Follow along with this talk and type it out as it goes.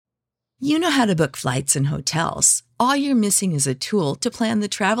You know how to book flights and hotels. All you're missing is a tool to plan the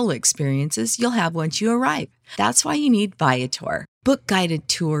travel experiences you'll have once you arrive. That's why you need Viator. Book guided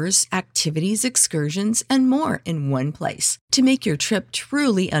tours, activities, excursions, and more in one place to make your trip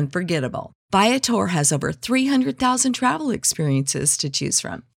truly unforgettable. Viator has over 300,000 travel experiences to choose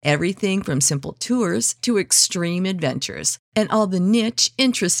from. Everything from simple tours to extreme adventures and all the niche,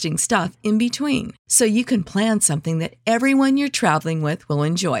 interesting stuff in between. So you can plan something that everyone you're traveling with will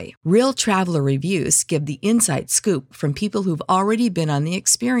enjoy. Real traveler reviews give the inside scoop from people who've already been on the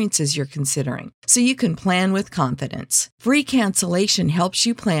experiences you're considering. So you can plan with confidence. Free cancellation helps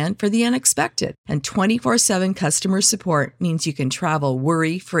you plan for the unexpected. And 24/7 customer support means you can travel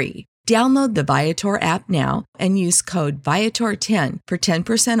worry-free. Download the Viator app now and use code Viator10 for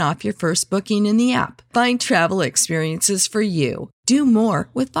 10% off your first booking in the app. Find travel experiences for you. Do more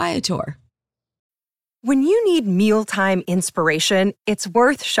with Viator. When you need mealtime inspiration, it's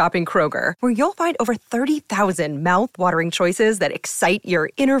worth shopping Kroger, where you'll find over 30,000 mouth-watering choices that excite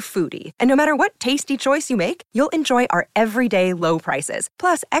your inner foodie. And no matter what tasty choice you make, you'll enjoy our everyday low prices,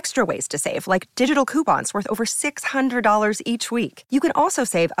 plus extra ways to save, like digital coupons worth over $600 each week. You can also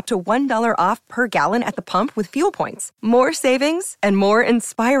save up to $1 off per gallon at the pump with fuel points. More savings and more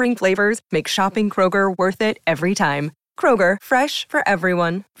inspiring flavors make shopping Kroger worth it every time. Kroger, fresh for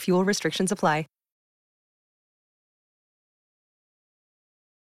everyone. Fuel restrictions apply.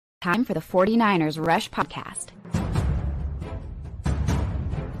 Time for the 49ers Rush Podcast.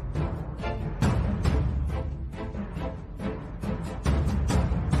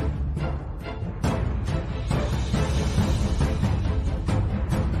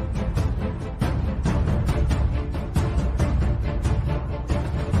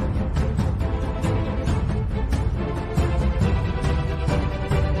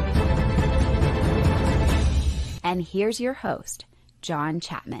 And here's your host, John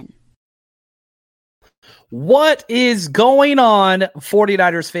Chapman. What is going on,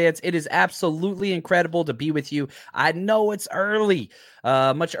 49ers fans? It is absolutely incredible to be with you. I know it's early,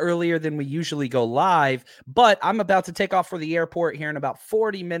 much earlier than we usually go live, but I'm about to take off for the airport here in about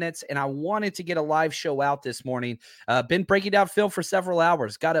 40 minutes, and I wanted to get a live show out this morning. Been breaking down film for several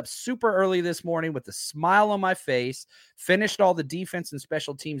hours. Got up super early this morning with a smile on my face. Finished all the defense and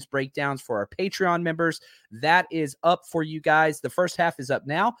special teams breakdowns for our Patreon members. That is up for you guys. The first half is up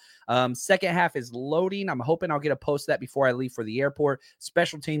now. Second half is loading. I'm hoping I'll get a post that before I leave for the airport.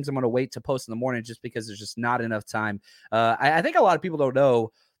 Special teams, I'm going to wait to post in the morning just because there's just not enough time. I think a lot of people don't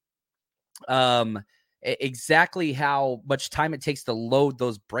know exactly how much time it takes to load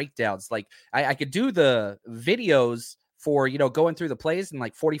those breakdowns. Like I could do the videos for, going through the plays in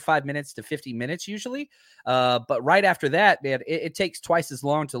like 45 minutes to 50 minutes usually. But right after that, man, it takes twice as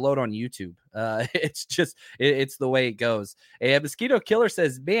long to load on YouTube. It's the way it goes. And Mosquito Killer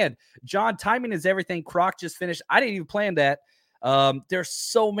says, man, John, timing is everything. Croc just finished. I didn't even plan that. There's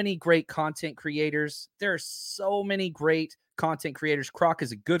so many great content creators. Croc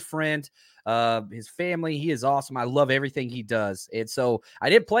is a good friend. His family, he is awesome. I love everything he does. And so I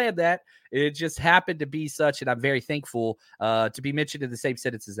didn't plan that. It just happened to be such, and I'm very thankful to be mentioned in the same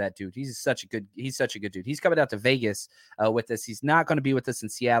sentence as that dude. He's such a good dude. He's coming out to Vegas with us. He's not going to be with us in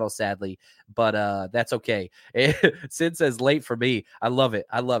Seattle, sadly, but that's okay. Sid says late for me. I love it.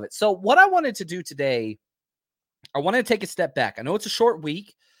 So what I wanted to do today, I wanted to take a step back. I know it's a short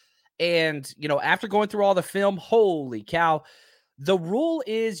week, and, after going through all the film, holy cow, the rule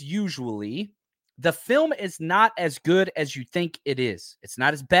is usually the film is not as good as you think it is. It's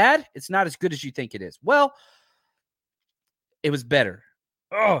not as bad. It's not as good as you think it is. Well, it was better.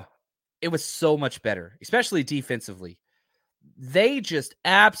 Oh, it was so much better, especially defensively. They just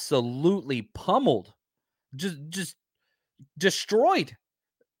absolutely pummeled, just destroyed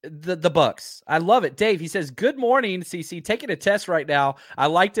the Bucks. I love it. Dave, he says, good morning, CC. Taking a test right now. I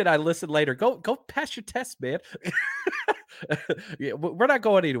liked it. I listened later. Go pass your test, man. Yeah, we're not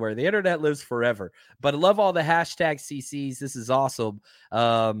going anywhere. The internet lives forever. But I love all the hashtag CCs. This is awesome.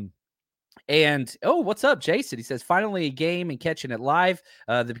 And what's up, Jason? He says, finally a game and catching it live.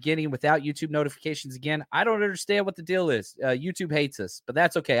 The beginning without YouTube notifications again. I don't understand what the deal is. YouTube hates us, but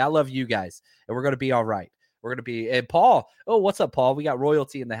that's okay. I love you guys, and we're going to be all right. We're going to be, and Paul, what's up, Paul? We got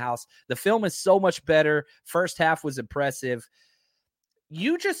royalty in the house. The film is so much better. First half was impressive.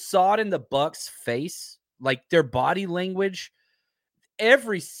 You just saw it in the Bucks' face, like their body language.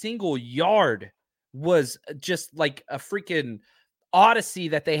 Every single yard was just like a freaking odyssey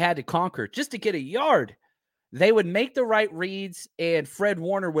that they had to conquer just to get a yard. They would make the right reads, and Fred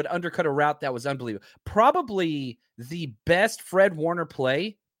Warner would undercut a route that was unbelievable. Probably the best Fred Warner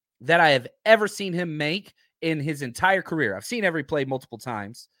play that I have ever seen him make in his entire career. I've seen every play multiple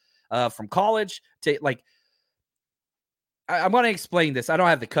times. from college to like, I'm going to explain this. I don't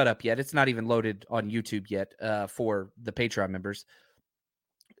have the cut up yet. It's not even loaded on YouTube yet for the Patreon members.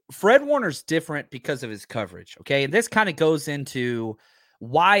 Fred Warner's different because of his coverage. Okay. And this kind of goes into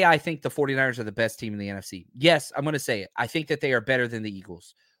why I think the 49ers are the best team in the NFC. Yes, I'm going to say it. I think that they are better than the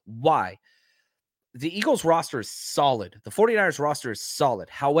Eagles. Why? The Eagles roster is solid. The 49ers roster is solid.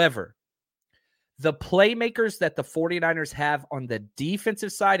 However, the playmakers that the 49ers have on the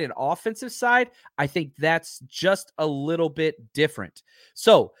defensive side and offensive side, I think that's just a little bit different.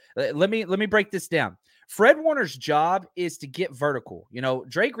 So let me break this down. Fred Warner's job is to get vertical. You know,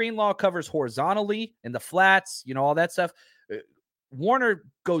 Dre Greenlaw covers horizontally in the flats, you know, all that stuff. Warner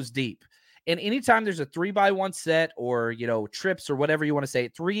goes deep. And anytime there's a 3-by-1 set or, you know, trips or whatever you want to say,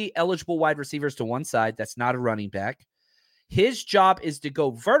 3 eligible wide receivers to one side, that's not a running back. His job is to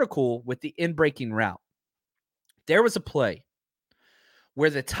go vertical with the in-breaking route. There was a play where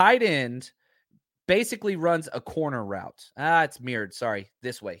the tight end basically runs a corner route. It's mirrored. Sorry,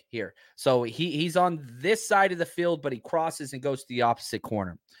 this way here. So he's on this side of the field, but he crosses and goes to the opposite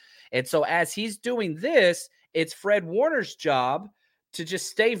corner. And so as he's doing this, it's Fred Warner's job to just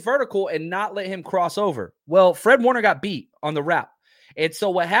stay vertical and not let him cross over. Well, Fred Warner got beat on the route. And so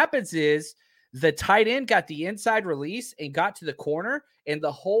what happens is the tight end got the inside release and got to the corner. And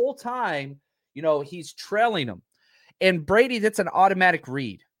the whole time, you know, he's trailing him. And Brady, that's an automatic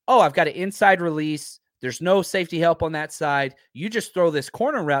read. Oh, I've got an inside release. There's no safety help on that side. You just throw this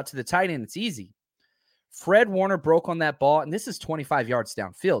corner route to the tight end. It's easy. Fred Warner broke on that ball, and this is 25 yards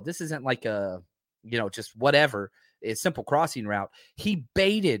downfield. This isn't like a, you know, just whatever, a simple crossing route. He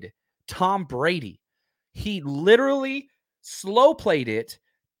baited Tom Brady. He literally slow played it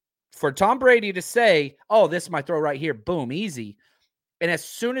for Tom Brady to say, oh, this is my throw right here. Boom, easy. And as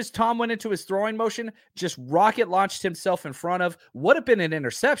soon as Tom went into his throwing motion, just rocket launched himself in front of, would have been an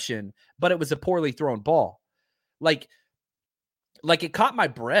interception, but it was a poorly thrown ball. Like it caught my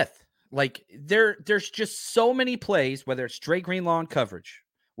breath. Like there's just so many plays, whether it's Dre Greenlaw in coverage,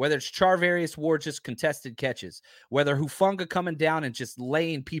 whether it's Charvarius Ward just contested catches, whether Hufanga coming down and just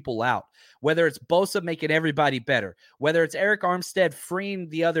laying people out, whether it's Bosa making everybody better, whether it's Eric Armstead freeing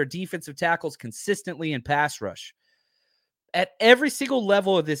the other defensive tackles consistently in pass rush. At every single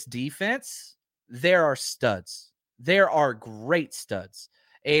level of this defense, there are studs. There are great studs.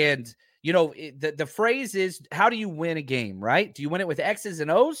 And, you know, the phrase is, how do you win a game, right? Do you win it with X's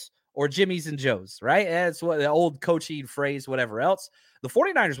and O's or Jimmy's and Joe's, right? That's what the old coaching phrase, whatever else. The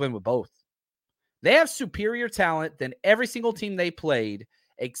 49ers win with both. They have superior talent than every single team they played,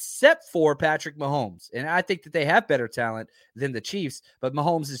 except for Patrick Mahomes. And I think that they have better talent than the Chiefs, but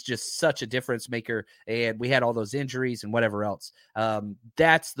Mahomes is just such a difference maker. And we had all those injuries and whatever else.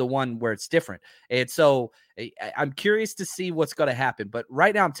 That's the one where it's different. And so I'm curious to see what's going to happen. But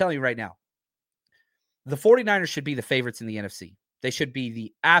right now, I'm telling you right now, the 49ers should be the favorites in the NFC. They should be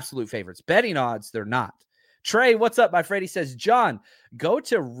the absolute favorites. Betting odds, they're not. Trey, what's up, my friend? He says, John, go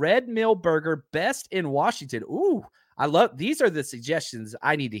to Red Mill Burger, best in Washington. Ooh, I love, these are the suggestions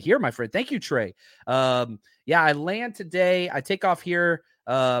I need to hear, my friend. Thank you, Trey. Yeah, I land today. I take off here,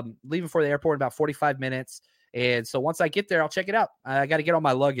 leaving for the airport in about 45 minutes. And so once I get there, I'll check it out. I got to get all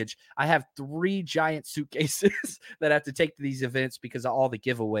my luggage. I have 3 giant suitcases that I have to take to these events because of all the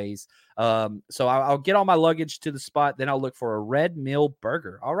giveaways. So I'll get all my luggage to the spot. Then I'll look for a Red Mill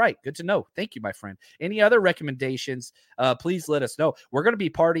Burger. All right. Good to know. Thank you, my friend. Any other recommendations? Please let us know. We're going to be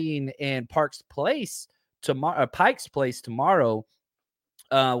partying in Pikes Place tomorrow.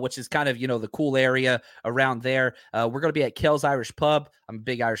 Which is kind of, you know, the cool area around there. We're going to be at Kel's Irish Pub. I'm a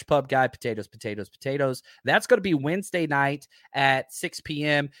big Irish pub guy. Potatoes, potatoes, potatoes. That's going to be Wednesday night at 6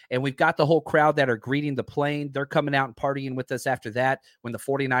 p.m. And we've got the whole crowd that are greeting the plane. They're coming out and partying with us after that when the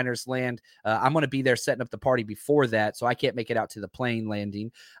 49ers land. I'm going to be there setting up the party before that, so I can't make it out to the plane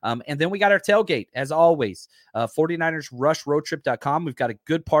landing. And then we got our tailgate, as always. 49ersrushroadtrip.com. We've got a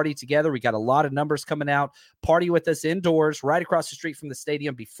good party together. We got a lot of numbers coming out. Party with us indoors right across the street from the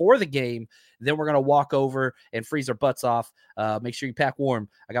stadium before the game. Then we're going to walk over and freeze our butts off. Make sure you pack warm.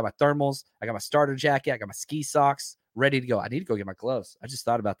 I got my thermals. I got my starter jacket. I got my ski socks ready to go. I need to go get my gloves. I just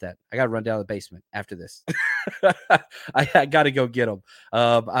thought about that. I got to run down to the basement after this. I got to go get them.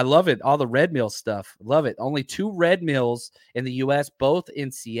 I love it. All the Red Mill stuff. Love it. Only 2 Red Mills in the U.S., both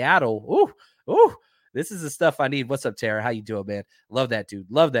in Seattle. Ooh. This is the stuff I need. What's up, Tara? How you doing, man? Love that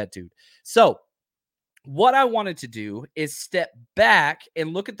dude. Love that dude. So, what I wanted to do is step back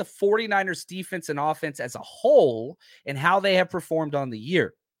and look at the 49ers defense and offense as a whole and how they have performed on the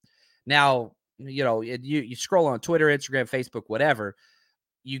year. Now, you know, you scroll on Twitter, Instagram, Facebook, whatever.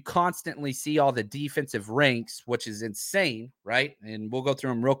 you constantly see all the defensive ranks, which is insane, right? And we'll go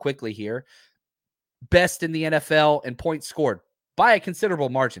through them real quickly here. Best in the NFL in points scored by a considerable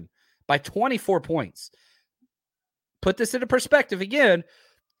margin, by 24 points. Put this into perspective again.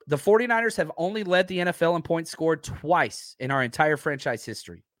 The 49ers have only led the NFL in points scored twice in our entire franchise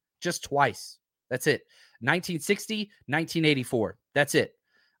history. Just twice. That's it. 1960, 1984. That's it.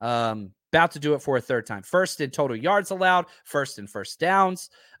 About to do it for a third time. First in total yards allowed, first in first downs,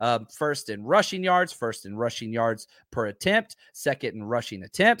 first in rushing yards, first in rushing yards per attempt, second in rushing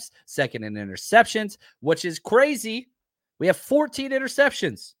attempts, second in interceptions, which is crazy. We have 14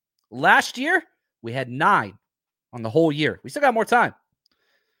 interceptions. Last year, we had 9 on the whole year. We still got more time.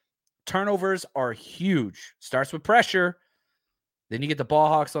 Turnovers are huge. Starts with pressure. Then you get the ball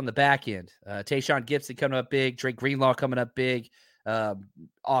hawks on the back end. Tayshaun Gibson coming up big. Drake Greenlaw coming up big.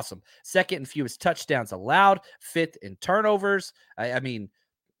 Awesome. Second and fewest touchdowns allowed. Fifth in turnovers. I mean,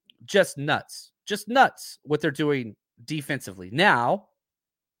 just nuts. Just nuts what they're doing defensively. Now,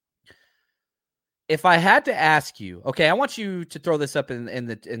 if I had to ask you, okay, I want you to throw this up in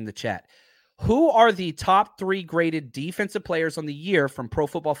the chat. Who are the top 3 graded defensive players on the year from Pro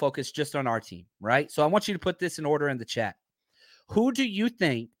Football Focus just on our team, right? So I want you to put this in order in the chat. Who do you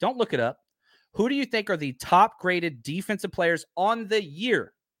think, don't look it up, who do you think are the top graded defensive players on the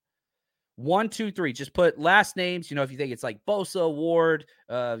year? 1, 2, 3. Just put last names, if you think it's like Bosa, Ward,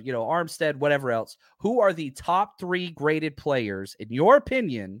 Armstead, whatever else. Who are the top 3 graded players, in your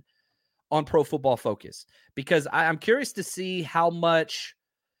opinion, on Pro Football Focus? Because I'm curious to see how much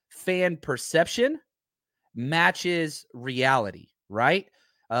fan perception matches reality, right?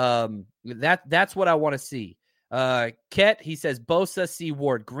 That's what I want to see. Ket, he says Bosa, C.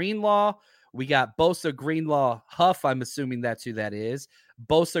 Ward, Greenlaw. We got Bosa, Greenlaw, Huff. I'm assuming that's who that is.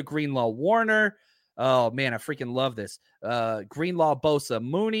 Bosa, Greenlaw, Warner. Oh man, I freaking love this. Greenlaw, Bosa,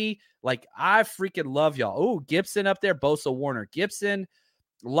 Mooney. Like, I freaking love y'all. Oh, Gibson up there. Bosa, Warner, Gibson.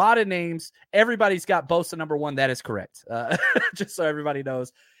 A lot of names. Everybody's got Bosa number 1. That is correct. Just so everybody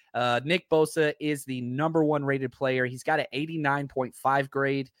knows. Nick Bosa is the number 1 rated player. He's got an 89.5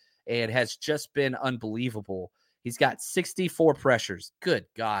 grade and has just been unbelievable. He's got 64 pressures. Good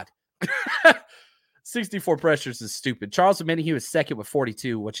God. 64 pressures is stupid. Charles Omenihu is second with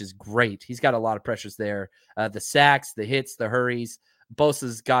 42, which is great. He's got a lot of pressures there. The sacks, the hits, the hurries.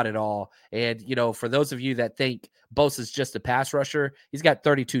 Bosa's got it all. And, for those of you that think Bosa's just a pass rusher, he's got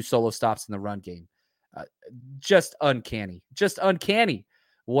 32 solo stops in the run game. Just uncanny. Just uncanny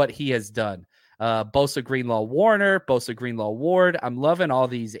what he has done. Bosa, Greenlaw, Warner, Bosa, Greenlaw, Ward. I'm loving all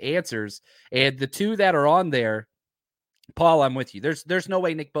these answers. And the 2 that are on there, Paul, I'm with you. There's no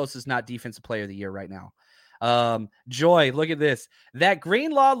way Nick Bosa is not Defensive Player of the Year right now. Joy, look at this. That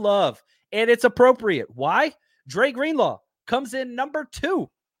Greenlaw love, and it's appropriate. Why? Dre Greenlaw comes in number 2.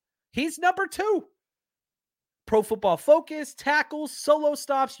 He's number 2. Pro Football Focus, tackles, solo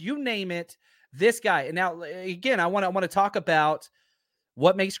stops, you name it. This guy. And now, again, I want to talk about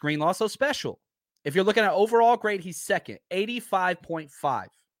what makes Greenlaw so special. If you're looking at overall grade, he's second, 85.5.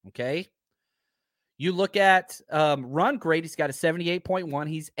 Okay. You look at run grade, he's got a 78.1.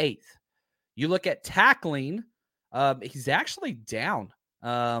 He's 8th. You look at tackling, he's actually down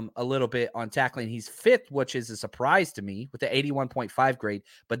a little bit on tackling. He's 5th, which is a surprise to me with the 81.5 grade.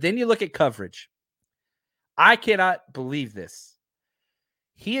 But then you look at coverage. I cannot believe this.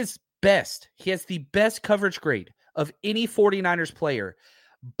 He is best. He has the best coverage grade of any 49ers player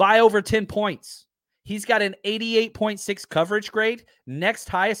by over 10 points. He's got an 88.6 coverage grade. Next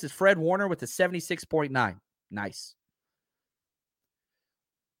highest is Fred Warner with a 76.9. Nice.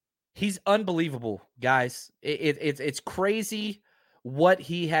 He's unbelievable, guys. It's crazy what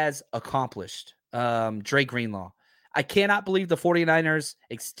he has accomplished. Dre Greenlaw. I cannot believe the 49ers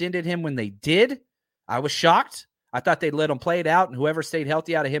extended him when they did. I was shocked. I thought they'd let him play it out, and whoever stayed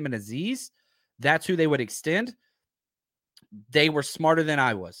healthy out of him and Azeez, that's who they would extend. They were smarter than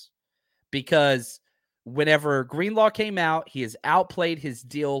I was, because whenever Greenlaw came out, he has outplayed his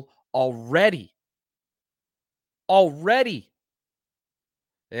deal already.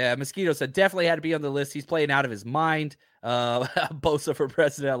 Yeah, Mosquito said definitely had to be on the list. He's playing out of his mind. Bosa for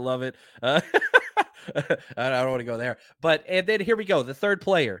president. I love it. I don't want to go there. And then here we go. The third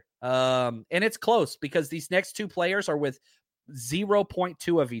player. And it's close because these next 2 players are with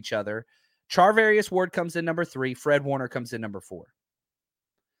 0.2 of each other. Charvarius Ward comes in number 3. Fred Warner comes in number 4.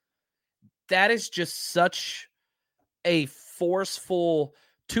 That is just such a forceful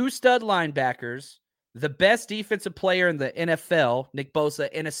 2 stud linebackers, the best defensive player in the NFL, Nick Bosa,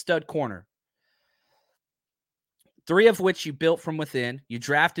 and a stud corner. 3 of which you built from within. You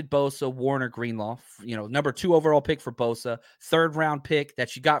drafted Bosa, Warner, Greenlaw, number 2 overall pick for Bosa, 3rd round pick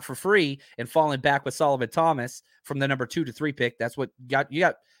that you got for free and falling back with Solomon Thomas from the number 2 to 3 pick. That's what you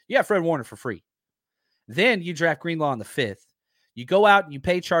got Fred Warner for free. Then you draft Greenlaw in the 5th. You go out and you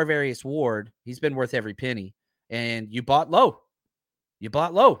pay Charvarius Ward. He's been worth every penny. And you bought low.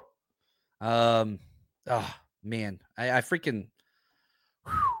 Oh, man. I freaking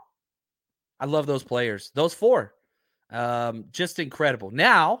I love those players. Those 4. Just incredible.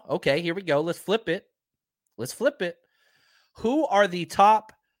 Now, okay, here we go. Let's flip it. Who are the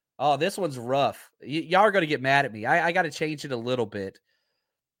top? Oh, this one's rough. Y'all are going to get mad at me. I got to change it a little bit.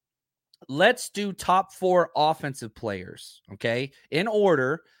 Let's do top 4 offensive players, okay? In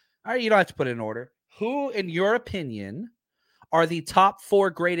order. All right, you don't have to put it in order. Who, in your opinion, are the top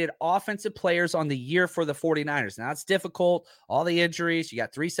 4 graded offensive players on the year for the 49ers? Now, it's difficult. All the injuries. You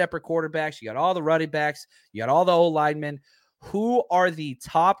got 3 separate quarterbacks. You got all the running backs. You got all the old linemen. Who are the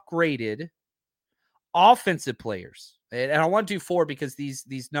top graded offensive players? And I want to do 4 because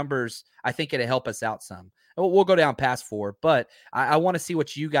these numbers, I think it'll help us out some. We'll go down past 4, but I want to see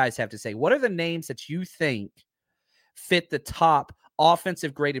what you guys have to say. What are the names that you think fit the top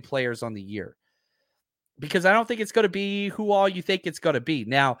offensive graded players on the year? Because I don't think it's going to be who all you think it's going to be.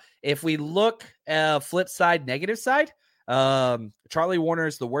 Now, if we look flip side, negative side, Charlie Warner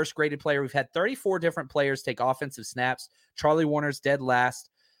is the worst graded player. We've had 34 different players take offensive snaps. Charlie Warner's dead last.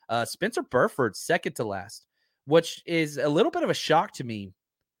 Spencer Burford's second to last, which is a little bit of a shock to me.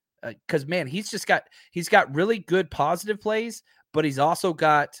 Because, man, he's got really good positive plays, but he's also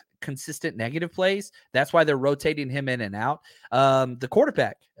got consistent negative plays. That's why they're rotating him in and out. The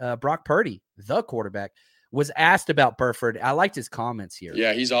quarterback, Brock Purdy, the quarterback, was asked about Burford. I liked his comments here.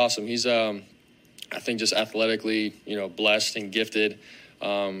 Yeah, he's awesome. He's, I think, just athletically, blessed and gifted.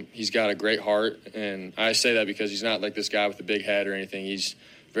 He's got a great heart, and I say that because he's not like this guy with a big head or anything. He's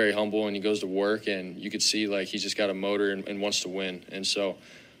very humble, and he goes to work, and you could see, like, he's just got a motor and wants to win. And so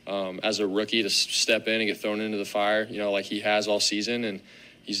as a rookie to step in and get thrown into the fire, like he has all season, and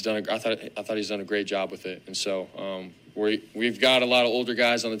he's done. I thought he's done a great job with it. And so we've got a lot of older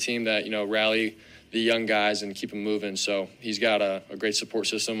guys on the team that rally the young guys and keep them moving. So he's got a great support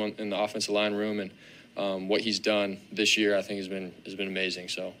system in the offensive line room, and what he's done this year, I think, has been amazing.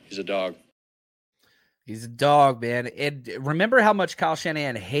 So he's a dog. He's a dog, man. And remember how much Kyle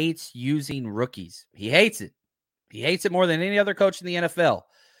Shanahan hates using rookies. He hates it. He hates it more than any other coach in the NFL.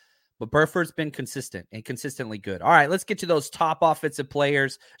 But Burford's been consistent and consistently good. All right, let's get to those top offensive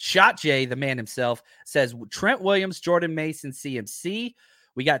players. Shot Jay, the man himself, says Trent Williams, Jordan Mason, CMC.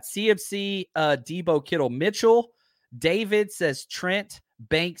 We got CMC, Debo, Kittle, Mitchell. David says Trent,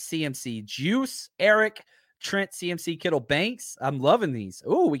 Banks, CMC, Juice. Eric, Trent, CMC, Kittle, Banks. I'm loving these.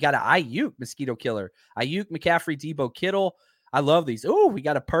 Oh, we got an Ayuk mosquito killer. Ayuk, McCaffrey, Debo, Kittle. I love these. Oh, we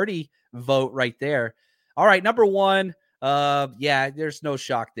got a Purdy vote right there. All right, number 1. There's no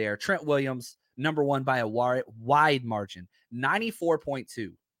shock there. Trent Williams, number 1 by a wide margin,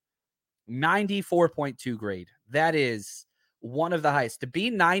 94.2. 94.2 grade. That is one of the highest. To be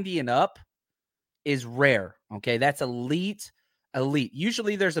 90 and up is rare. Okay, that's elite.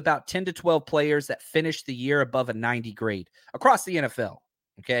 Usually there's about 10 to 12 players that finish the year above a 90 grade across the NFL.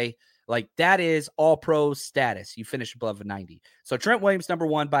 Okay, like that is all pro status. You finish above a 90. So Trent Williams, number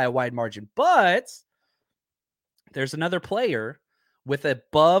 1 by a wide margin, but there's another player with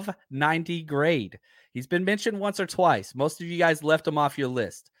above 90 grade. He's been mentioned once or twice. Most of you guys left him off your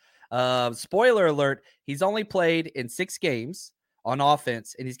list. Spoiler alert, he's only played in 6 games on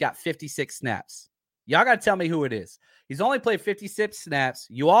offense, and he's got 56 snaps. Y'all got to tell me who it is. He's only played 56 snaps.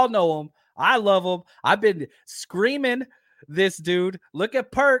 You all know him. I love him. I've been screaming this dude. Look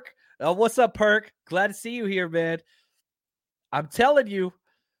at Perk. What's up, Perk? Glad to see you here, man. I'm telling you,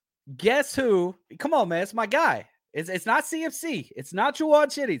 guess who? Come on, man. It's my guy. It's not CMC. It's not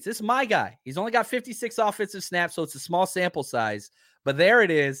Juwan Jennings. This is my guy. He's only got 56 offensive snaps, so it's a small sample size. But there it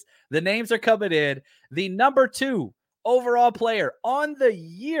is. The names are coming in. The number 2 overall player on the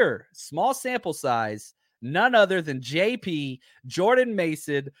year, small sample size, none other than JP, Jordan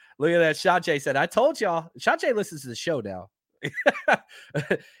Mason. Look at that. Shajay said, I told y'all. Shajay listens to the show now.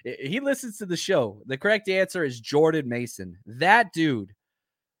 He listens to the show. The correct answer is Jordan Mason. That dude.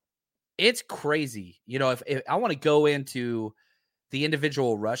 It's crazy. If I want to go into the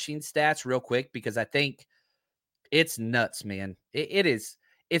individual rushing stats real quick, because I think it's nuts, man. It is.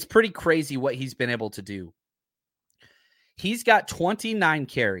 It's pretty crazy what he's been able to do. He's got 29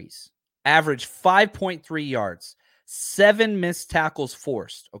 carries, average 5.3 yards, 7 missed tackles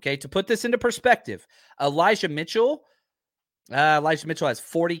forced. Okay, to put this into perspective, Elijah Mitchell has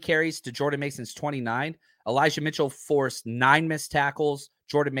 40 carries to Jordan Mason's 29. Elijah Mitchell forced 9 missed tackles.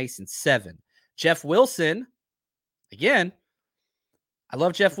 Jordan Mason, 7. Jeff Wilson, again, I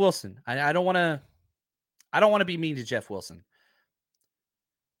love Jeff Wilson. I don't want to be mean to Jeff Wilson.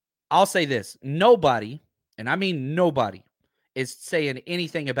 I'll say this. Nobody, and I mean nobody, is saying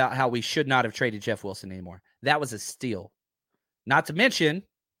anything about how we should not have traded Jeff Wilson anymore. That was a steal. Not to mention,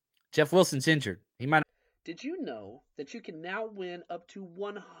 Jeff Wilson's injured. He might. Did you know that you can now win up to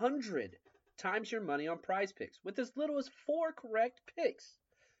 100 times your money on Prize Picks with as little as 4 correct picks?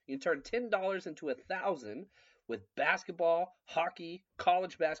 You can turn $10 into 1,000 with basketball, hockey,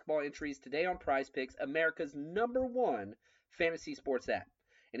 college basketball entries today on Prize Picks, America's #1 fantasy sports app.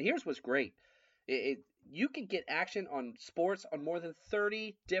 And here's what's great. You can get action on sports on more than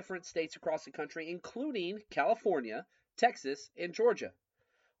 30 different states across the country, including California, Texas, and Georgia.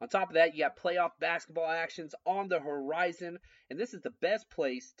 On top of that, you got playoff basketball actions on the horizon, and this is the best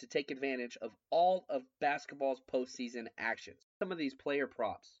place to take advantage of all of basketball's postseason actions. Some of these player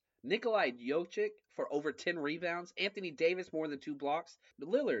props. Nikolai Jokic for over 10 rebounds, Anthony Davis more than 2 blocks,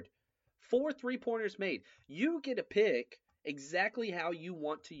 Lillard, 4 3-pointers made. You get to pick exactly how you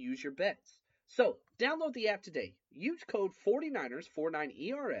want to use your bets. So, download the app today. Use code 49ers,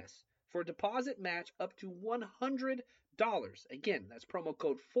 49ERS, for a deposit match up to $100. Again, that's promo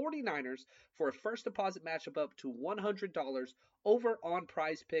code 49ers for a first deposit match up to $100 over on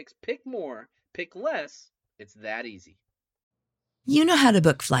Prize Picks. Pick more, pick less. It's that easy. You know how to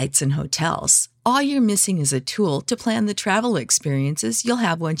book flights and hotels. All you're missing is a tool to plan the travel experiences you'll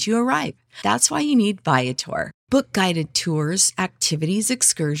have once you arrive. That's why you need Viator. Book guided tours, activities,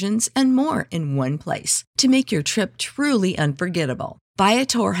 excursions, and more in one place to make your trip truly unforgettable.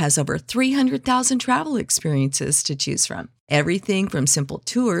 Viator has over 300,000 travel experiences to choose from. Everything from simple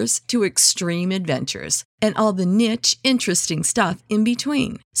tours to extreme adventures and all the niche, interesting stuff in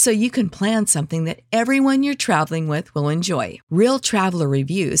between. So you can plan something that everyone you're traveling with will enjoy. Real traveler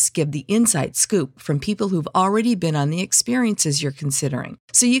reviews give the inside scoop from people who've already been on the experiences you're considering.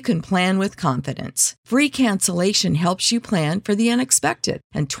 So you can plan with confidence. Free cancellation helps you plan for the unexpected.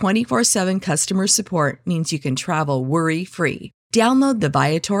 And 24/7 customer support means you can travel worry-free. Download the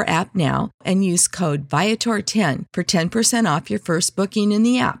Viator app now and use code Viator10 for 10% off your first booking in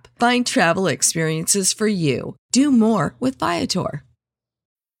the app. Find travel experiences for you. Do more with Viator.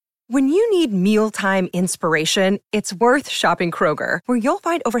 When you need mealtime inspiration, it's worth shopping Kroger, where you'll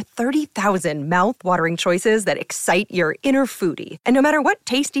find over 30,000 mouth-watering choices that excite your inner foodie. And no matter what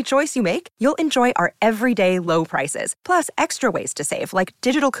tasty choice you make, you'll enjoy our everyday low prices, plus extra ways to save, like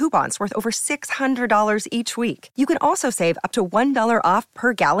digital coupons worth over $600 each week. You can also save up to $1 off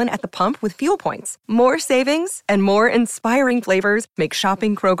per gallon at the pump with fuel points. More savings and more inspiring flavors make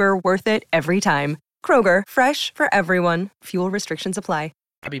shopping Kroger worth it every time. Kroger, fresh for everyone. Fuel restrictions apply.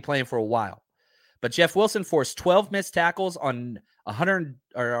 I'll be playing for a while. But Jeff Wilson forced 12 missed tackles on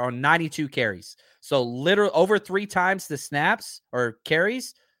 92 carries. So literally over 3 times the snaps or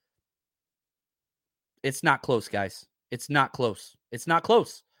carries. It's not close, guys. It's not close. It's not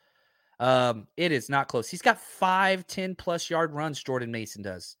close. It is not close. He's got 5 10-plus yard runs, Jordan Mason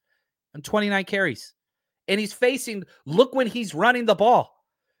does, on 29 carries. And he's facing, look when he's running the ball.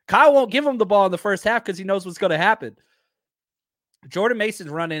 Kyle won't give him the ball in the first half because he knows what's going to happen. Jordan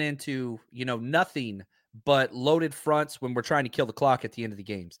Mason's running into, nothing but loaded fronts when we're trying to kill the clock at the end of the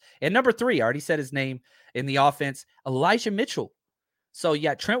games. And number 3, I already said his name in the offense, Elijah Mitchell. So you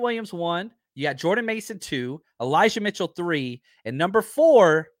got Trent Williams 1, you got Jordan Mason 2, Elijah Mitchell 3, and number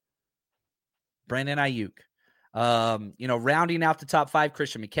 4, Brandon Ayuk. Rounding out the top 5,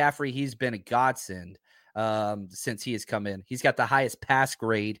 Christian McCaffrey. He's been a godsend since he has come in. He's got the highest pass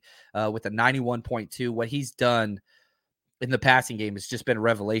grade with a 91.2. What he's done in the passing game has just been a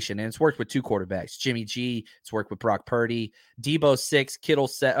revelation, and it's worked with 2 quarterbacks. Jimmy G, it's worked with Brock Purdy. Debo 6, Kittle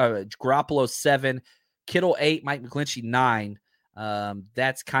Garoppolo 7, Kittle 8, Mike McGlinchey 9.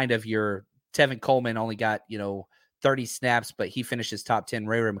 That's kind of your Tevin Coleman only got 30 snaps, but he finishes top 10.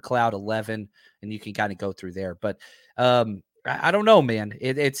 Ray McLeod 11, and you can kind of go through there. But I don't know, man.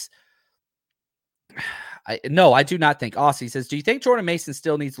 I do not think. Aussie says, do you think Jordan Mason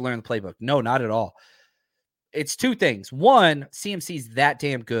still needs to learn the playbook? No, not at all. It's 2 things. One, CMC's that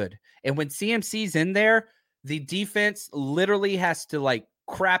damn good. And when CMC's in there, the defense literally has to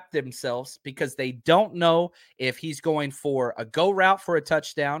crap themselves because they don't know if he's going for a go route for a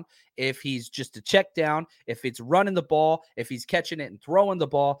touchdown, if he's just a check down, if it's running the ball, if he's catching it and throwing the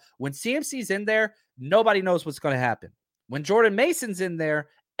ball. When CMC's in there, nobody knows what's going to happen. When Jordan Mason's in there,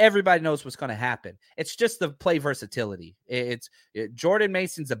 everybody knows what's going to happen. It's just the play versatility. Jordan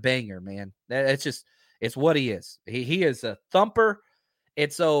Mason's a banger, man. It's what he is. He is a thumper,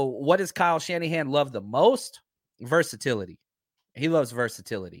 And so what does Kyle Shanahan love the most? Versatility. He loves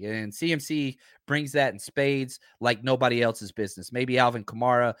versatility, and CMC brings that in spades like nobody else's business. Maybe Alvin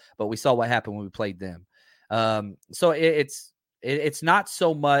Kamara, but we saw what happened when we played them. So it's not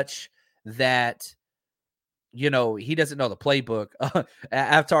so much that, you know, he doesn't know the playbook.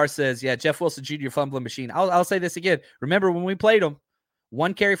 Avatar says, yeah, Jeff Wilson Jr. fumbling machine. I'll say this again. Remember when we played him,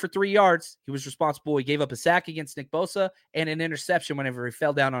 1 carry for 3 yards. He was responsible. He gave up a sack against Nick Bosa and an interception whenever he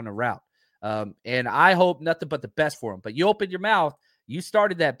fell down on a route. And I hope nothing but the best for him. But you opened your mouth. You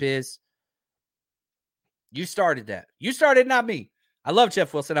started that, Biz. You started that. You started, not me. I love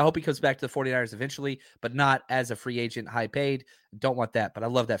Jeff Wilson. I hope he comes back to the 49ers eventually, but not as a free agent, high paid. Don't want that, but I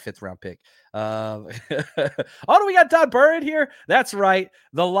love that 5th round pick. Oh, do we got Don Burr in here? That's right.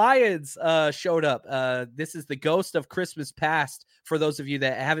 The Lions showed up. This is the ghost of Christmas past for those of you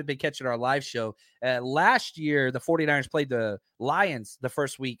that haven't been catching our live show. Last year, the 49ers played the Lions the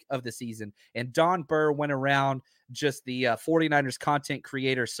first week of the season, and Don Burr went around just the 49ers content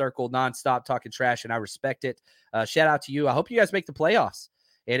creator circle nonstop talking trash, and I respect it. Shout out to you. I hope you guys make the playoffs.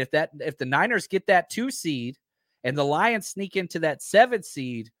 And if the Niners get that 2 seed and the Lions sneak into that 7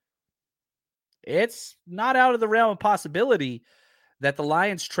 seed, it's not out of the realm of possibility that the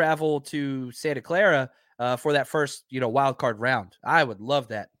Lions travel to Santa Clara for that first, wild card round. I would love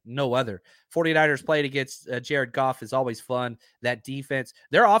that. No other. 49ers played against Jared Goff is always fun. That defense,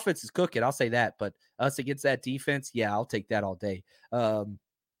 their offense is cooking. I'll say that, but us against that defense, yeah, I'll take that all day.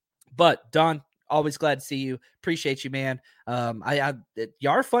 But Don, always glad to see you. Appreciate you, man.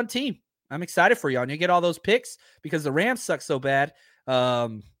 You're a fun team. I'm excited for you. And you get all those picks because the Rams suck so bad.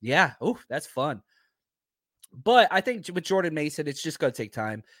 Yeah. Oh, that's fun. But I think with Jordan Mason, it's just going to take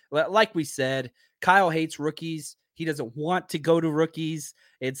time. Like we said, Kyle hates rookies. He doesn't want to go to rookies.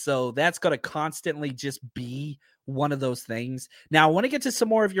 And so that's going to constantly just be one of those things. Now, I want to get to some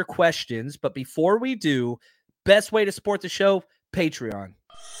more of your questions. But before we do, best way to support the show, Patreon.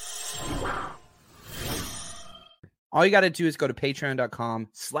 All you got to do is go to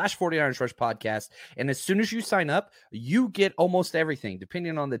patreon.com/49ers Rush Podcast. And as soon as you sign up, you get almost everything,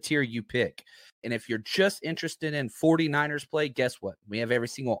 depending on the tier you pick. And if you're just interested in 49ers play, guess what? We have every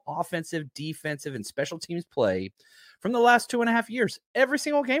single offensive, defensive, and special teams play from the last 2.5 years. Every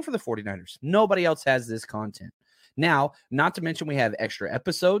single game for the 49ers. Nobody else has this content. Now, not to mention we have extra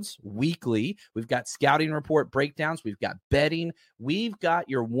episodes weekly. We've got scouting report breakdowns. We've got betting. We've got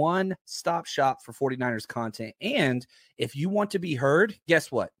your one-stop shop for 49ers content. And if you want to be heard,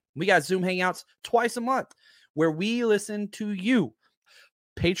 guess what? We got Zoom Hangouts twice a month where we listen to you.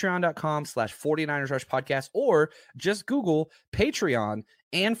 Patreon.com/49ers Rush Podcast, or just Google Patreon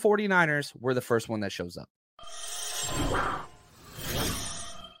and 49ers. We're the first one that shows up.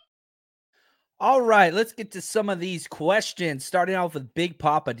 All right, let's get to some of these questions. Starting off with Big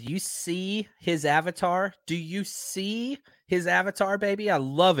Papa. Do you see his avatar? Do you see his avatar, baby? I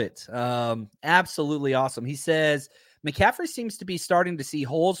love it. Absolutely awesome. He says, McCaffrey seems to be starting to see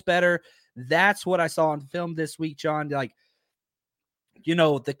holes better. That's what I saw on film this week, John. Like,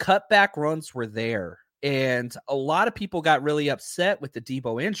 the cutback runs were there, and a lot of people got really upset with the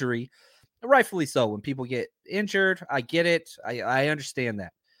Debo injury. Rightfully so. When people get injured, I get it. I understand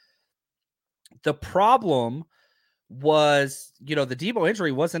that. The problem was, the Debo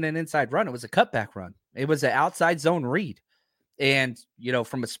injury wasn't an inside run. It was a cutback run. It was an outside zone read. And,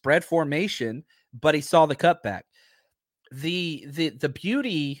 from a spread formation, but he saw the cutback. The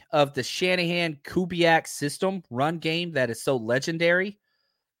beauty of the Shanahan Kubiak system run game that is so legendary,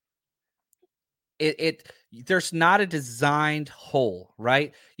 there's not a designed hole,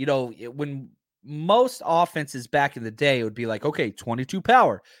 right? When most offenses back in the day, it would be like, okay, 22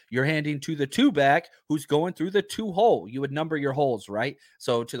 power. You're handing to the 2-back who's going through the 2 hole. You would number your holes, right?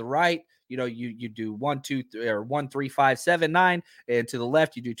 So to the right, you do 1, 2, 3, or 1, 3, 5, 7, 9, and to the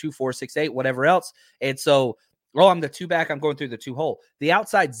left, you do 2, 4, 6, 8, whatever else. And so, I'm the 2-back. I'm going through the 2 hole. The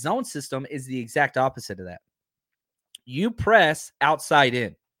outside zone system is the exact opposite of that. You press outside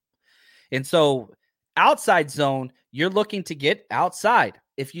in. And so outside zone, you're looking to get outside.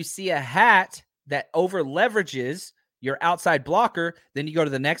 If you see a hat that over leverages your outside blocker, then you go to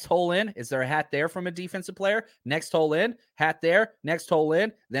the next hole in. Is there a hat there from a defensive player? Next hole in, hat there, next hole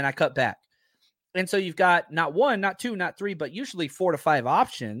in, then I cut back. And so you've got not 1, not 2, not 3, but usually 4 to 5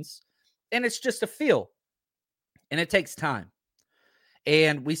 options. And it's just a feel. And it takes time.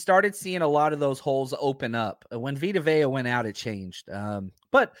 And we started seeing a lot of those holes open up. When Vita Vea went out, it changed.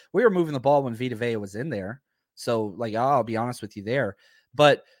 But we were moving the ball when Vita Vea was in there. So, I'll be honest with you there.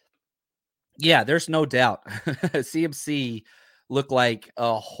 But, yeah, there's no doubt. CMC looked like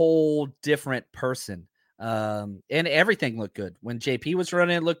a whole different person And everything looked good. When JP was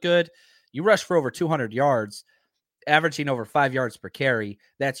running, it looked good. You rushed for over 200 yards, averaging over 5 yards per carry.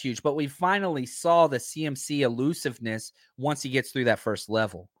 That's huge. But we finally saw the CMC elusiveness once he gets through that first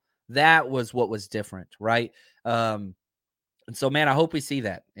level. That was what was different, right? And so, man, I hope we see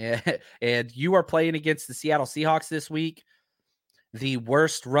that. And you are playing against the Seattle Seahawks this week, the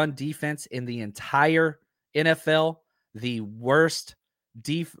worst run defense in the entire NFL, the worst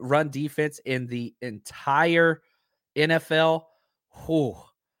run defense in the entire NFL.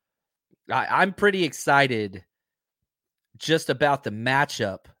 I'm pretty excited just about the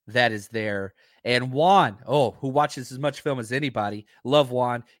matchup that is there. And Juan, who watches as much film as anybody, love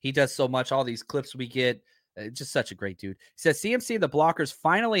Juan. He does so much. All these clips we get, just such a great dude. He says CMC and the blockers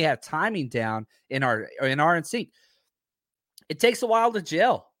finally have timing down in our in sync. It takes a while to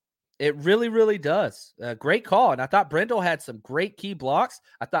gel. It really, really does. Great call. And I thought Brendel had some great key blocks.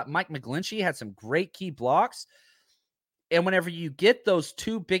 I thought Mike McGlinchey had some great key blocks. And whenever you get those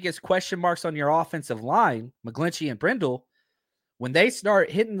two biggest question marks on your offensive line, McGlinchey and Brendel, when they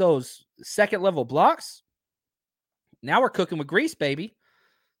start hitting those second-level blocks, now we're cooking with grease, baby.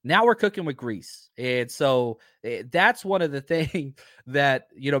 Now we're cooking with grease. And so that's one of the things that,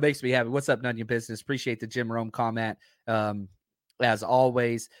 makes me happy. What's up, None Your Business? Appreciate the Jim Rome comment, as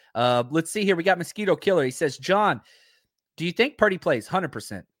always. Let's see here. We got Mosquito Killer. He says, John, do you think Purdy plays?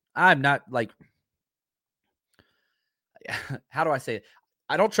 100%. I'm not how do I say it?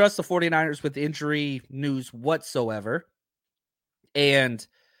 I don't trust the 49ers with injury news whatsoever. And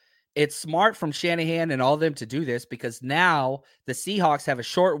it's smart from Shanahan and all of them to do this because now the Seahawks have a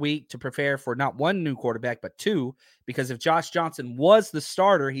short week to prepare for not one new quarterback, but two, because if Josh Johnson was the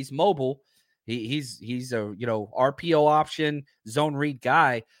starter, he's mobile. He's a, RPO option, zone read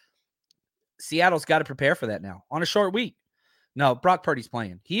guy. Seattle's got to prepare for that now on a short week. No, Brock Purdy's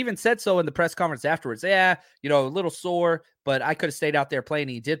playing. He even said so in the press conference afterwards. Yeah, a little sore, but I could have stayed out there playing.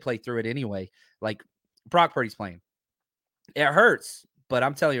 He did play through it anyway. Brock Purdy's playing. It hurts, but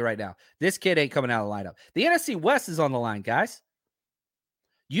I'm telling you right now, this kid ain't coming out of the lineup. The NFC West is on the line, guys.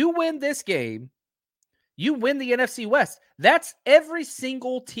 You win this game, you win the NFC West. That's every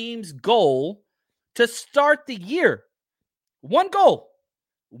single team's goal to start the year. One goal,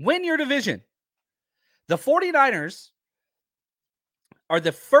 win your division. The 49ers are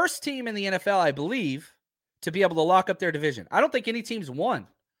the first team in the NFL, I believe, to be able to lock up their division. I don't think any team's won.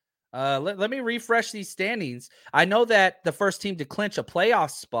 Let me refresh these standings. I know that the first team to clinch a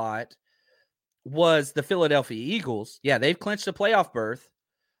playoff spot was the Philadelphia Eagles. Yeah, they've clinched a playoff berth.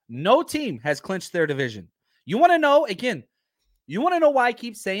 No team has clinched their division. You want to know, again, why I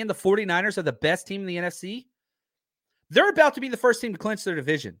keep saying the 49ers are the best team in the NFC? They're about to be the first team to clinch their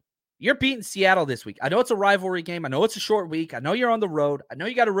division. You're beating Seattle this week. I know it's a rivalry game. I know it's a short week. I know you're on the road. I know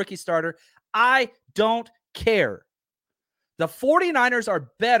you got a rookie starter. I don't care. The 49ers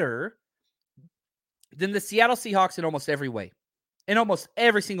are better than the Seattle Seahawks in almost every way. In almost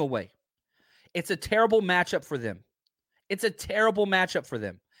every single way. It's a terrible matchup for them.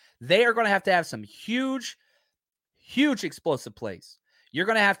 They are going to have some huge, huge explosive plays. You're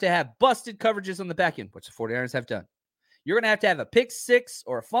going to have busted coverages on the back end, which the 49ers have done. You're going to have a pick six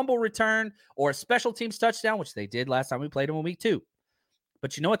or a fumble return or a special teams touchdown, which they did last time we played them in week 2.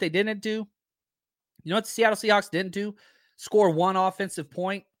 But you know what they didn't do? You know what the Seattle Seahawks didn't do? Score one offensive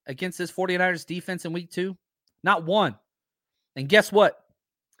point against this 49ers defense in week 2. Not one. And guess what?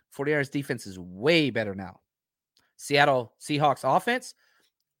 49ers defense is way better now. Seattle Seahawks offense,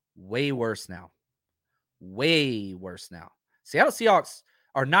 way worse now. Seattle Seahawks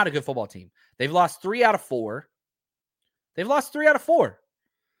are not a good football team. They've lost 3 out of 4.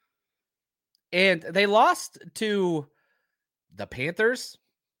 And they lost to the Panthers,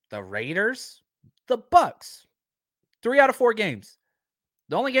 the Raiders, the Bucks. 3 out of 4 games.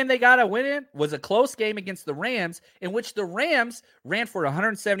 The only game they got to win in was a close game against the Rams, in which the Rams ran for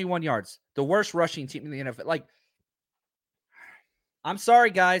 171 yards. The worst rushing team in the NFL. I'm sorry,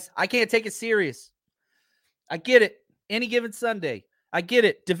 guys. I can't take it serious. I get it. Any given Sunday. I get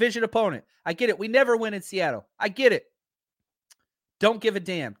it. Division opponent. I get it. We never win in Seattle. I get it. Don't give a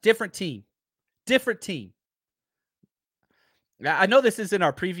damn. Different team. I know this isn't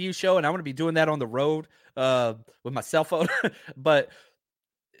our preview show, and I'm going to be doing that on the road with my cell phone. But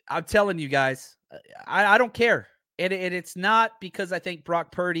I'm telling you guys, I don't care. And it's not because I think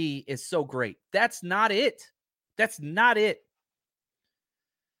Brock Purdy is so great. That's not it.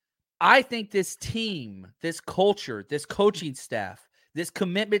 I think this team, this culture, this coaching staff, this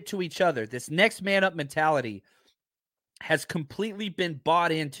commitment to each other, this next man up mentality has completely been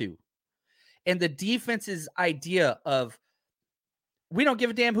bought into. And the defense's idea of, we don't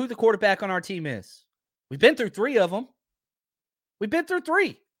give a damn who the quarterback on our team is. We've been through 3 of them. We've been through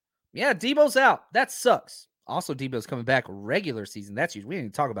 3. Yeah, Debo's out. That sucks. Also, Debo's coming back regular season. That's huge. We didn't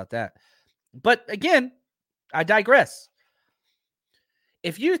even talk about that. But again, I digress.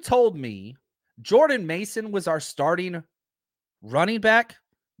 If you told me Jordan Mason was our starting running back,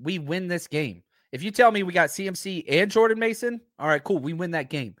 we win this game. If you tell me we got CMC and Jordan Mason, all right, cool. We win that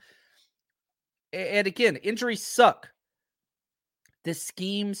game. And again, injuries suck. The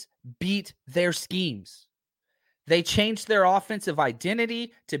schemes beat their schemes. They changed their offensive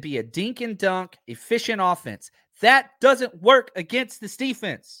identity to be a dink and dunk, efficient offense. That doesn't work against this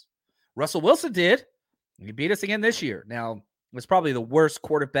defense. Russell Wilson did. He beat us again this year. Now, it was probably the worst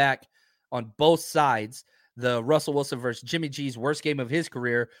quarterback on both sides. The Russell Wilson versus Jimmy G's worst game of his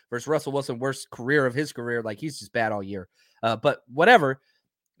career versus Russell Wilson worst career of his career. Like, he's just bad all year. But whatever,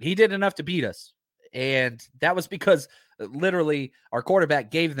 he did enough to beat us. And that was because literally our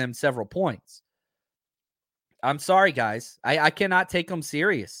quarterback gave them several points. I'm sorry, guys. I cannot take them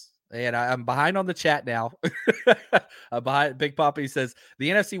serious. And I'm behind on the chat now. I'm behind. Big Poppy says, the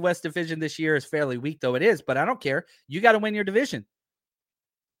NFC West division this year is fairly weak, though it is. But I don't care. You got to win your division.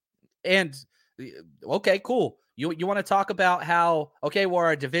 And, okay, cool. You want to talk about how, okay, well,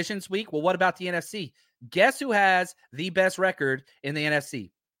 our division's weak. Well, what about the NFC? Guess who has the best record in the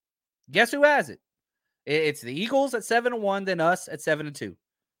NFC? Guess who has it? It's the Eagles at 7-1, then us at 7-2.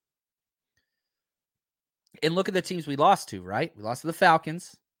 And look at the teams we lost to, right? We lost to the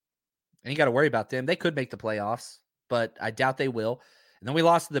Falcons. And you got to worry about them. They could make the playoffs, but I doubt they will. And then we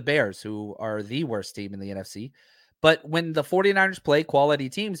lost to the Bears, who are the worst team in the NFC. But when the 49ers play quality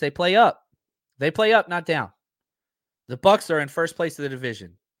teams, they play up. They play up, not down. The Bucs are in first place of the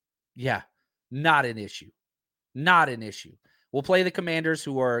division. Yeah, not an issue. Not an issue. We'll play the Commanders,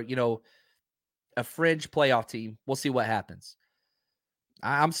 who are, a fringe playoff team. We'll see what happens.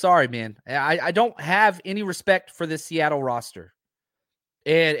 I'm sorry, man. I don't have any respect for this Seattle roster.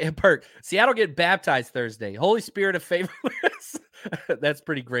 And Perk, Seattle get baptized Thursday. Holy Spirit of Faithfulness. That's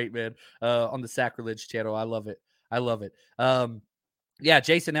pretty great, man. On the Sacrilege channel. I love it. I love it. Yeah,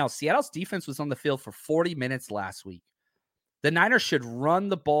 Jason L. Seattle's defense was on the field for 40 minutes last week. The Niners should run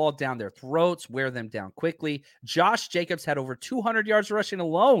the ball down their throats, wear them down quickly. Josh Jacobs had over 200 yards rushing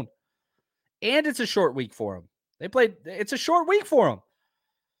alone. And it's a short week for him. It's a short week for him.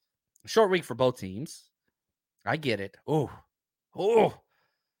 Short week for both teams. I get it.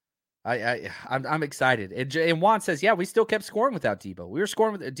 I'm excited. And Juan says, yeah, we still kept scoring without Debo. We were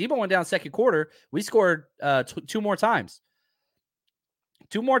scoring with Debo went down second quarter. We scored 2 more times.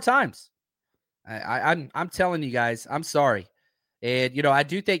 2 more times. I'm telling you guys, I'm sorry. And, I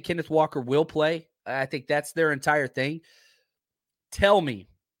do think Kenneth Walker will play. I think that's their entire thing. Tell me,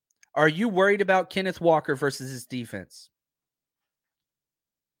 are you worried about Kenneth Walker versus his defense?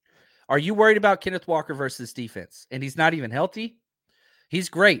 Are you worried about Kenneth Walker versus defense? And he's not even healthy? He's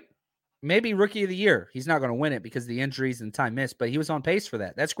great. Maybe rookie of the year. He's not going to win it because of the injuries and time missed, but he was on pace for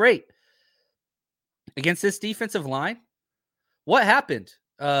that. That's great. Against this defensive line, what happened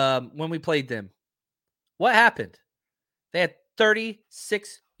when we played them? What happened? They had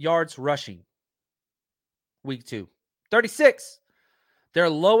 36 yards rushing. Week 2. 36. Their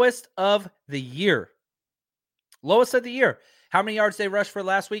lowest of the year. Lowest of the year. How many yards they rushed for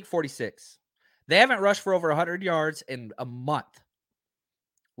last week? 46. They haven't rushed for over 100 yards in a month.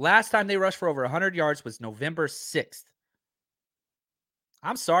 Last time they rushed for over 100 yards was November 6th.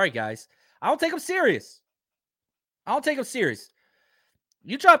 I'm sorry, guys. I don't take them serious.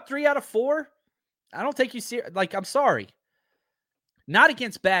 You drop 3 out of 4, I don't take you serious. Like, I'm sorry. Not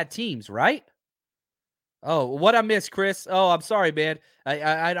against bad teams, right? Oh, what I missed, Chris? Oh, I'm sorry, man.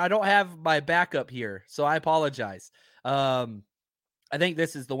 I don't have my backup here, so I apologize. I think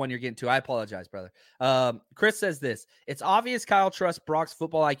this is the one you're getting to. I apologize, brother. Chris says this. It's obvious Kyle trusts Brock's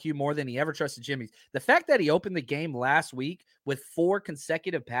football IQ more than he ever trusted Jimmy's. The fact that he opened the game last week with 4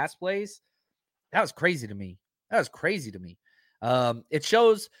 consecutive pass plays, that was crazy to me. It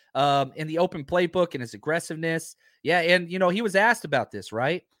shows in the open playbook and his aggressiveness. Yeah, and, he was asked about this,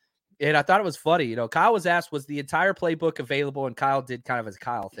 right? And I thought it was funny. Kyle was asked, was the entire playbook available? And Kyle did kind of his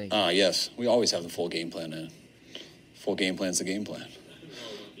Kyle thing. Yes. We always have the full game plan. Full game plan's the game plan.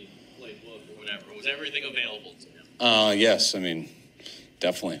 Was everything available? Yes.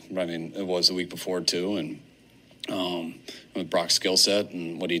 Definitely. It was the week before, too. And with Brock's skill set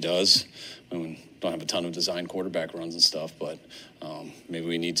and what he does, we don't have a ton of design quarterback runs and stuff, but maybe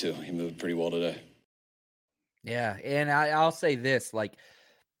we need to. He moved pretty well today. Yeah, and I'll say this,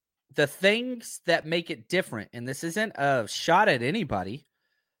 the things that make it different, and this isn't a shot at anybody,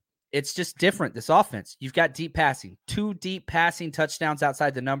 it's just different, this offense. You've got deep passing, 2 deep passing touchdowns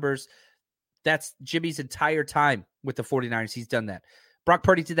outside the numbers, That's Jimmy's entire time with the 49ers. He's done that. Brock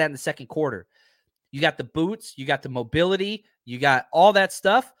Purdy did that in the second quarter. You got the boots, you got the mobility, you got all that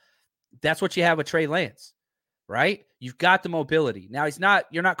stuff. That's what you have with Trey Lance, right? You've got the mobility. Now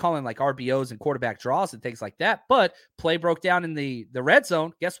you're not calling like RBOs and quarterback draws and things like that, but play broke down in the red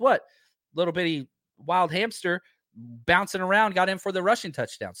zone. Guess what? Little bitty wild hamster bouncing around, got in for the rushing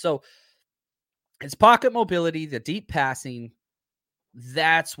touchdown. So it's pocket mobility, the deep passing.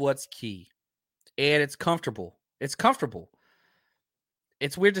 That's what's key. And it's comfortable. It's comfortable.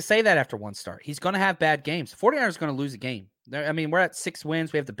 It's weird to say that after one start. He's going to have bad games. 49ers are going to lose a game. I mean, we're at 6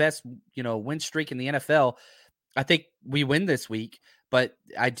 wins. We have the best, win streak in the NFL. I think we win this week, but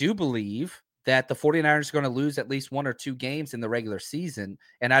I do believe that the 49ers are going to lose at least 1 or 2 games in the regular season.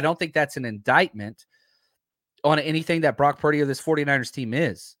 And I don't think that's an indictment on anything that Brock Purdy or this 49ers team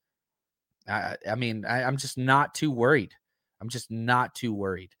is. I'm just not too worried.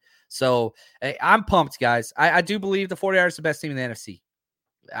 So I'm pumped, guys. I do believe the 49ers are the best team in the NFC.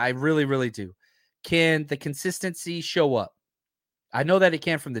 I really, really do. Can the consistency show up? I know that it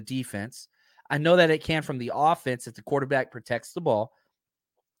can from the defense. I know that it can from the offense if the quarterback protects the ball,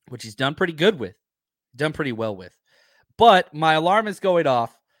 which he's done pretty well with. But my alarm is going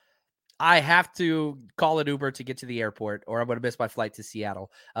off. I have to call an Uber to get to the airport, or I'm going to miss my flight to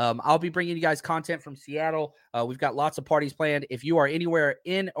Seattle. I'll be bringing you guys content from Seattle. We've got lots of parties planned. If you are anywhere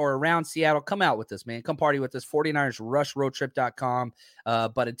in or around Seattle, come out with us, man. Come party with us, 49ersrushroadtrip.com.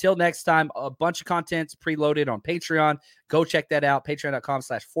 But until next time, a bunch of content's preloaded on Patreon. Go check that out,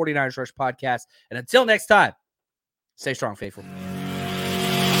 patreon.com/49ersrushpodcast. And until next time, stay strong, faithful.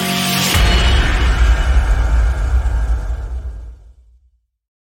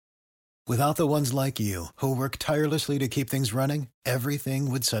 Without the ones like you, who work tirelessly to keep things running,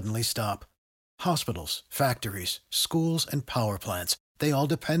 everything would suddenly stop. Hospitals, factories, schools, and power plants, they all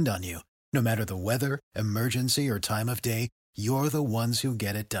depend on you. No matter the weather, emergency, or time of day, you're the ones who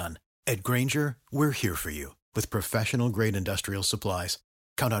get it done. At Grainger, we're here for you with professional-grade industrial supplies.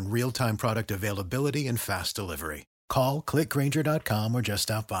 Count on real-time product availability and fast delivery. Call, click Grainger.com, or just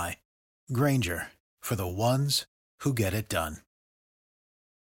stop by. Grainger, for the ones who get it done.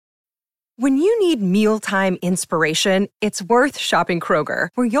 When you need mealtime inspiration, it's worth shopping Kroger,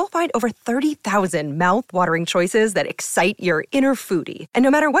 where you'll find over 30,000 mouth-watering choices that excite your inner foodie. And no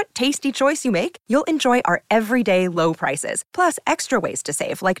matter what tasty choice you make, you'll enjoy our everyday low prices, plus extra ways to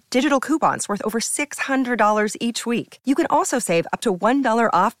save, like digital coupons worth over $600 each week. You can also save up to $1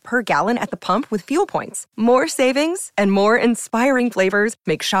 off per gallon at the pump with fuel points. More savings and more inspiring flavors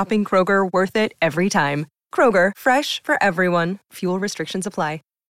make shopping Kroger worth it every time. Kroger, fresh for everyone. Fuel restrictions apply.